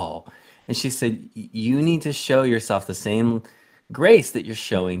 oh. And she said, you need to show yourself the same grace that you're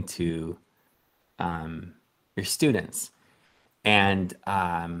showing to your students. And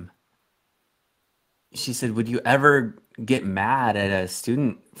she said, would you ever get mad at a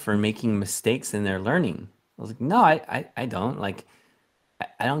student for making mistakes in their learning? I was like, no, I don't. Like,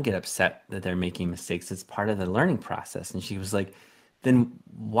 I don't get upset that they're making mistakes. It's part of the learning process. And she was like, then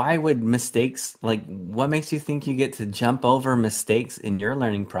why would mistakes, like, what makes you think you get to jump over mistakes in your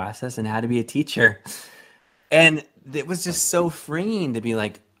learning process and how to be a teacher? And it was just so freeing to be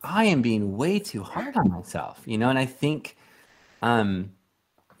like, I am being way too hard on myself, and I think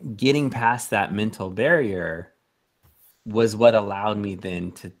getting past that mental barrier was what allowed me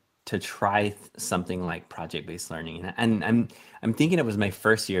then to try something like project-based learning. And I'm thinking it was my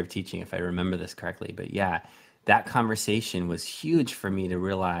first year of teaching, if I remember this correctly. But yeah, that conversation was huge for me to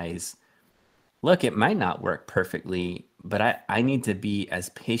realize, look, it might not work perfectly, but I need to be as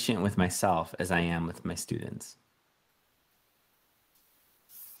patient with myself as I am with my students.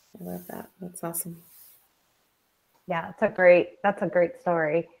 I love that. That's awesome. Yeah, that's a great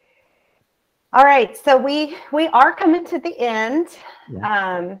story. All right, so we are coming to the end.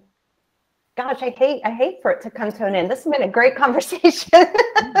 Yeah. Gosh, I hate for it to come to an end. This has been a great conversation.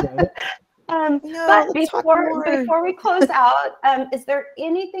 But before we close out, is there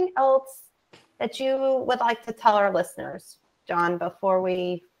anything else that you would like to tell our listeners, John, before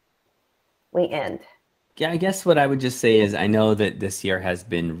we end? Yeah, I guess what I would just say is I know that this year has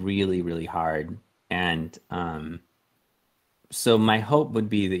been really, really hard. And so my hope would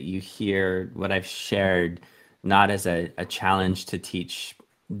be that you hear what I've shared not as a challenge to teach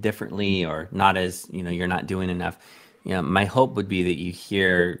differently or not as, you're not doing enough. My hope would be that you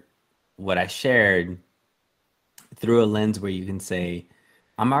hear what I shared through a lens where you can say,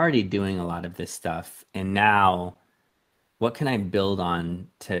 I'm already doing a lot of this stuff. And now what can I build on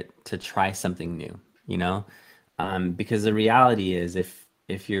to try something new? Because the reality is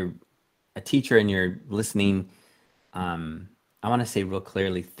if you're a teacher and you're listening, I want to say real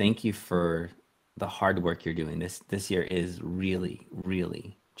clearly, thank you for the hard work you're doing. This year is really,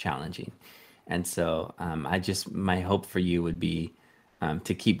 really challenging. And so my hope for you would be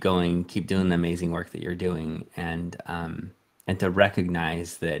to keep going, keep doing the amazing work that you're doing, and to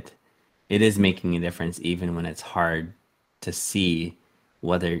recognize that it is making a difference even when it's hard to see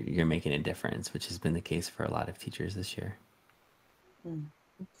whether you're making a difference, which has been the case for a lot of teachers this year.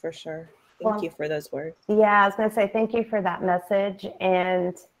 For sure. Thank you for those words. Yeah, I was going to say thank you for that message.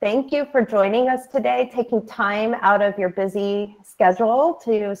 And thank you for joining us today, taking time out of your busy schedule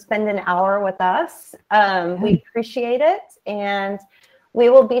to spend an hour with us. We appreciate it. And we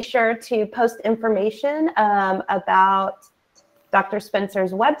will be sure to post information about Dr.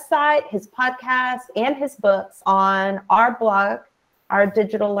 Spencer's website, his podcast, and his books on our blog, our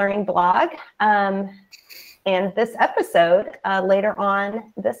digital learning blog, and this episode later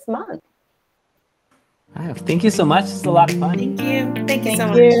on this month. Wow, thank you so much. It's a lot of fun. Thank you. Thank you so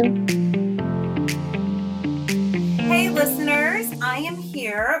much. Hey, listeners. I am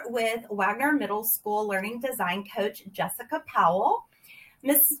here with Wagner Middle School Learning Design Coach Jessica Powell.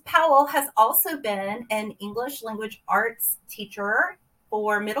 Mrs. Powell has also been an English language arts teacher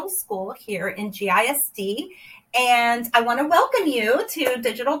for middle school here in GISD. And I want to welcome you to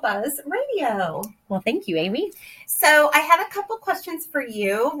Digital Buzz Radio. Well, thank you, Amy. So I had a couple questions for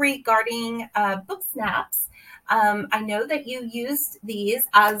you regarding book snaps. I know that you used these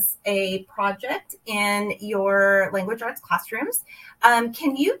as a project in your language arts classrooms.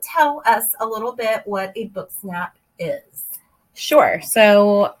 Can you tell us a little bit what a book snap is? Sure.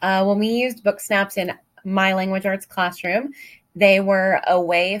 So when we used book snaps in my language arts classroom, they were a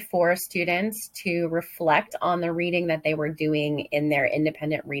way for students to reflect on the reading that they were doing in their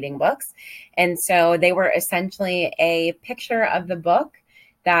independent reading books. And so they were essentially a picture of the book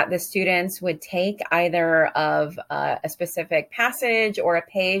that the students would take either of a specific passage or a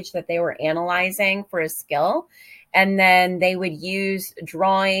page that they were analyzing for a skill. And then they would use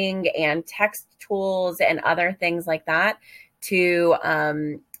drawing and text tools and other things like that to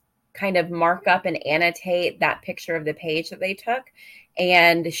kind of mark up and annotate that picture of the page that they took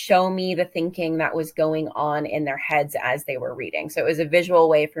and show me the thinking that was going on in their heads as they were reading. So it was a visual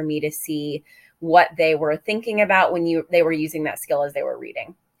way for me to see what they were thinking about when they were using that skill as they were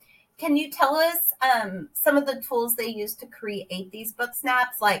reading. Can you tell us some of the tools they used to create these book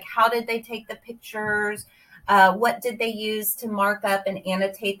snaps? Like, how did they take the pictures? What did they use to mark up and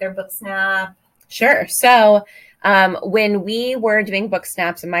annotate their book snap? Sure. So when we were doing book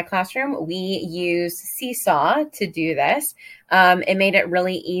snaps in my classroom, we used Seesaw to do this. It made it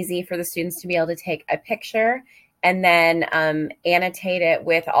really easy for the students to be able to take a picture and then annotate it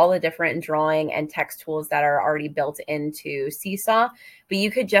with all the different drawing and text tools that are already built into Seesaw. But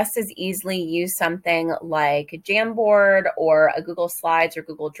you could just as easily use something like Jamboard or a Google Slides or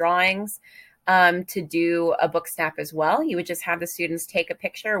Google Drawings to do a book snap as well. You would just have the students take a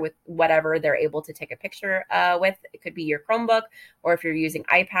picture with whatever they're able to take a picture with. It could be your Chromebook, or if you're using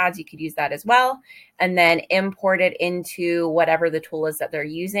iPads, you could use that as well. And then import it into whatever the tool is that they're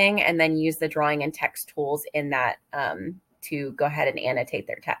using, and then use the drawing and text tools in that to go ahead and annotate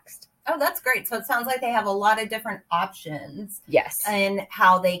their text. Oh, that's great. So it sounds like they have a lot of different options. Yes. And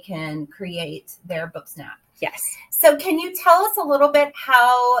how they can create their book snap. Yes. So can you tell us a little bit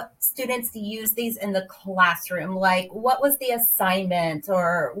how students use these in the classroom? Like, what was the assignment,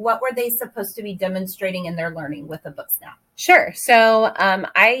 or what were they supposed to be demonstrating in their learning with a book snap? Sure. So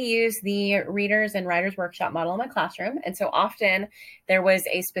I use the Readers and Writers Workshop model in my classroom. And so often there was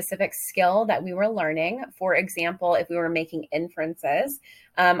a specific skill that we were learning. For example, if we were making inferences,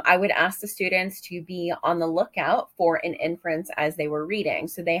 I would ask the students to be on the lookout for an inference as they were reading.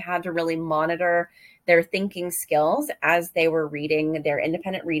 So they had to really monitor their thinking skills as they were reading their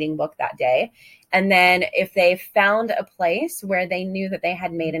independent reading book that day. And then if they found a place where they knew that they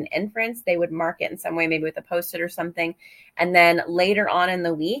had made an inference, they would mark it in some way, maybe with a Post-it or something. And then later on in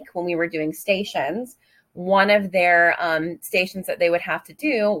the week, when we were doing stations, one of their stations that they would have to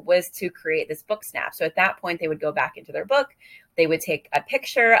do was to create this book snap. So at that point, they would go back into their book. They would take a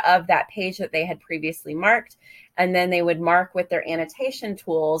picture of that page that they had previously marked, and then they would mark with their annotation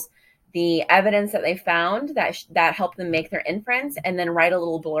tools the evidence that they found that helped them make their inference, and then write a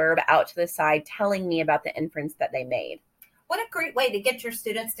little blurb out to the side telling me about the inference that they made. What a great way to get your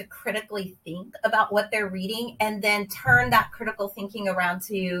students to critically think about what they're reading, and then turn that critical thinking around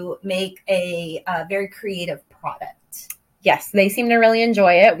to make a very creative product. Yes, they seem to really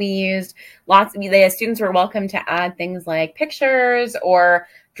enjoy it. We used the students were welcome to add things like pictures or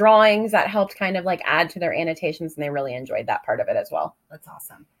drawings that helped kind of like add to their annotations, and they really enjoyed that part of it as well. That's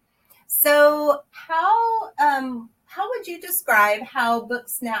awesome. So how would you describe how book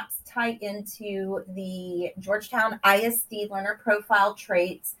snaps tie into the Georgetown ISD learner profile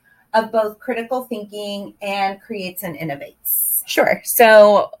traits of both critical thinking and creates and innovates? Sure.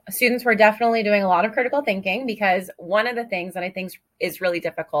 So students were definitely doing a lot of critical thinking, because one of the things that I think is really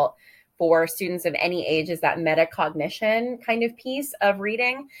difficult for students of any age is that metacognition kind of piece of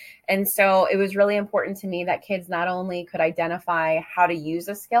reading. And so it was really important to me that kids not only could identify how to use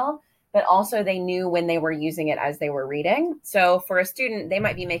a skill, but also they knew when they were using it as they were reading. So for a student, they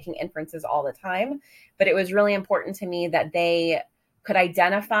might be making inferences all the time, but it was really important to me that they could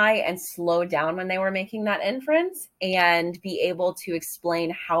identify and slow down when they were making that inference and be able to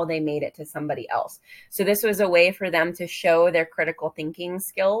explain how they made it to somebody else. So this was a way for them to show their critical thinking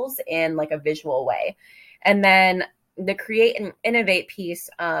skills in like a visual way. And then the create and innovate piece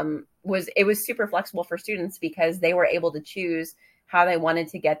was super flexible for students because they were able to choose how they wanted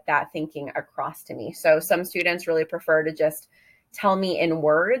to get that thinking across to me. So some students really prefer to just tell me in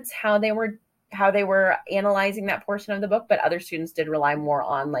words how they were analyzing that portion of the book, but other students did rely more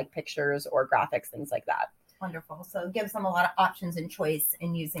on like pictures or graphics, things like that. Wonderful. So it gives them a lot of options and choice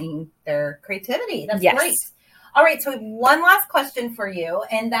in using their creativity. That's Yes. great. All right. So one last question for you,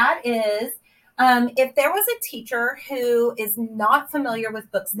 and that is, if there was a teacher who is not familiar with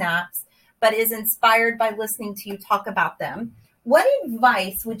book snaps, but is inspired by listening to you talk about them, what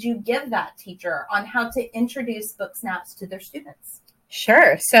advice would you give that teacher on how to introduce book snaps to their students?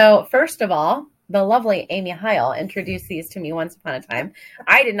 Sure. So first of all, the lovely Amy Heil introduced these to me once upon a time.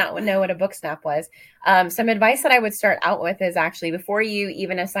 I did not know what a book snap was. Some advice that I would start out with is actually before you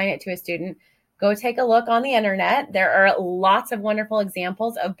even assign it to a student, go take a look on the internet. There are lots of wonderful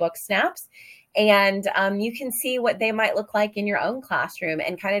examples of book snaps, and you can see what they might look like in your own classroom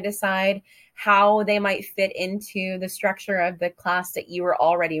and kind of decide how they might fit into the structure of the class that you were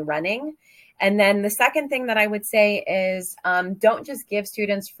already running. And then the second thing that I would say is don't just give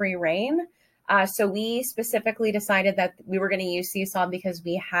students free rein. So we specifically decided that we were going to use Seesaw because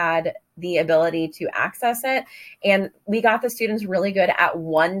we had the ability to access it. And we got the students really good at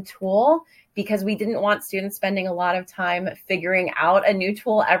one tool because we didn't want students spending a lot of time figuring out a new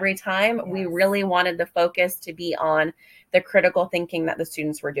tool every time. Yes. We really wanted the focus to be on the critical thinking that the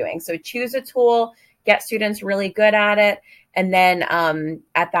students were doing. So choose a tool, get students really good at it. And then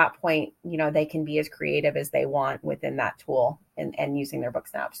at that point, they can be as creative as they want within that tool and using their book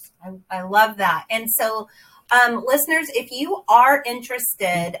snaps. I love that. And so listeners, if you are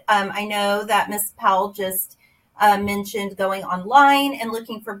interested, I know that Ms. Powell just mentioned going online and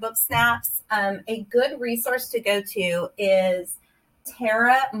looking for book snaps. A good resource to go to is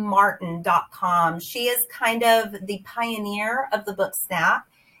taramartin.com. She is kind of the pioneer of the book snap.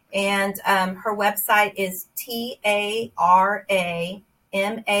 And her website is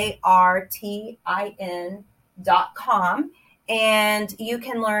taramartin.com. And you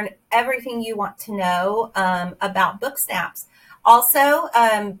can learn everything you want to know about book snaps. Also,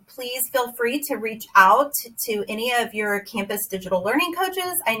 please feel free to reach out to any of your campus digital learning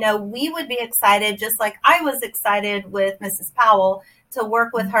coaches. I know we would be excited, just like I was excited with Mrs. Powell, to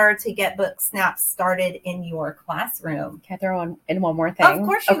work with her to get book snaps started in your classroom. Can I throw in one more thing? Of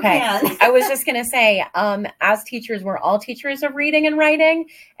course you can. I was just going to say, as teachers, we're all teachers of reading and writing.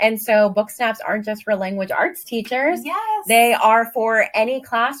 And so book snaps aren't just for language arts teachers. Yes. They are for any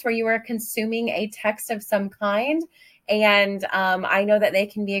class where you are consuming a text of some kind. And I know that they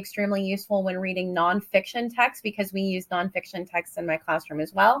can be extremely useful when reading nonfiction text because we use nonfiction text in my classroom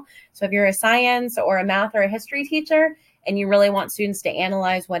as well. So if you're a science or a math or a history teacher and you really want students to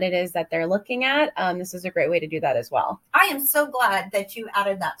analyze what it is that they're looking at, this is a great way to do that as well. I am so glad that you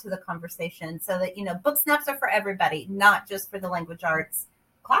added that to the conversation so that, book snaps are for everybody, not just for the language arts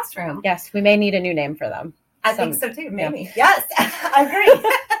classroom. Yes, we may need a new name for them. I think so too, maybe. Yeah. Yes, I agree.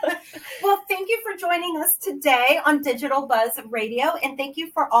 Well, thank you for joining us today on Digital Buzz Radio, and thank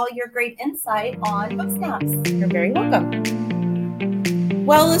you for all your great insight on book snaps. You're very welcome.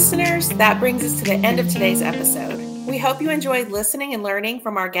 Well, listeners, that brings us to the end of today's episode. We hope you enjoyed listening and learning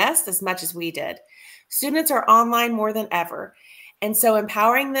from our guests as much as we did. Students are online more than ever, and so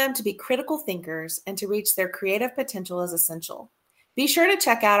empowering them to be critical thinkers and to reach their creative potential is essential. Be sure to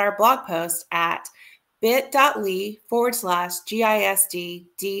check out our blog post at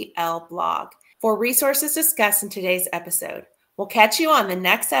bit.ly/GISD-DL blog for resources discussed in today's episode. We'll catch you on the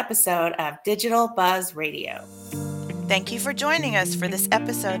next episode of Digital Buzz Radio. Thank you for joining us for this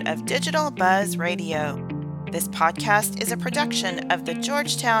episode of Digital Buzz Radio. This podcast is a production of the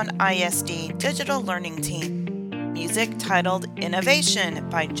Georgetown ISD Digital Learning Team. Music titled Innovation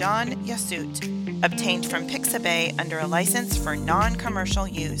by John Yasut, obtained from Pixabay under a license for non-commercial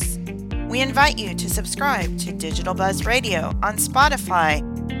use. We invite you to subscribe to Digital Buzz Radio on Spotify,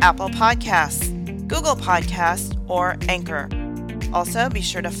 Apple Podcasts, Google Podcasts, or Anchor. Also, be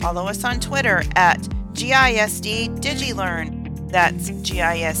sure to follow us on Twitter at GISD DigiLearn. That's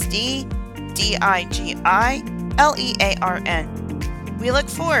GISD DIGILEARN. We look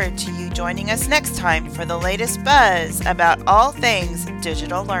forward to you joining us next time for the latest buzz about all things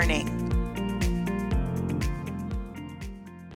digital learning.